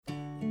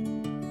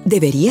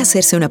¿Debería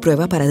hacerse una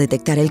prueba para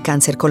detectar el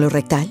cáncer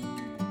colorectal?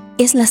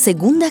 Es la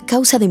segunda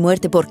causa de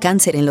muerte por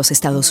cáncer en los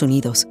Estados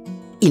Unidos,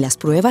 y las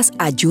pruebas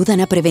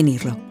ayudan a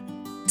prevenirlo.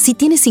 Si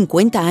tienes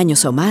 50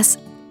 años o más,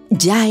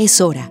 ya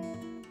es hora.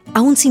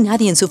 Aun si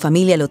nadie en su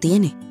familia lo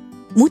tiene.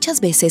 Muchas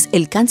veces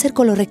el cáncer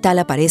colorectal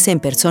aparece en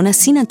personas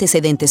sin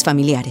antecedentes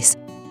familiares.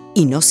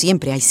 Y no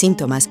siempre hay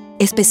síntomas,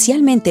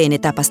 especialmente en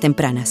etapas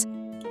tempranas.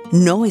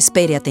 No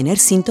espere a tener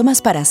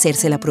síntomas para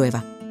hacerse la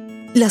prueba.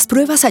 Las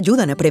pruebas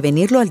ayudan a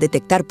prevenirlo al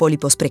detectar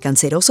pólipos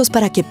precancerosos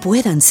para que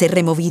puedan ser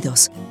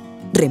removidos.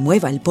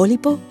 Remueva el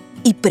pólipo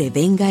y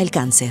prevenga el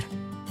cáncer.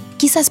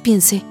 Quizás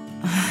piense,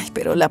 ¡ay,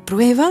 pero la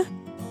prueba!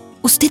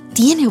 Usted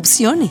tiene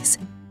opciones.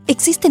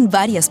 Existen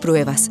varias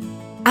pruebas.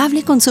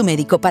 Hable con su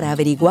médico para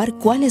averiguar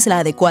cuál es la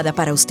adecuada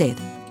para usted.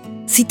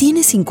 Si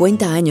tiene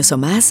 50 años o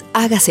más,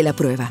 hágase la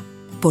prueba,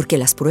 porque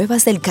las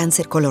pruebas del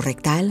cáncer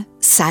colorectal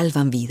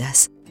salvan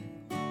vidas.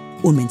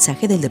 Un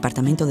mensaje del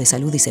Departamento de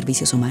Salud y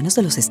Servicios Humanos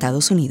de los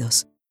Estados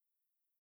Unidos.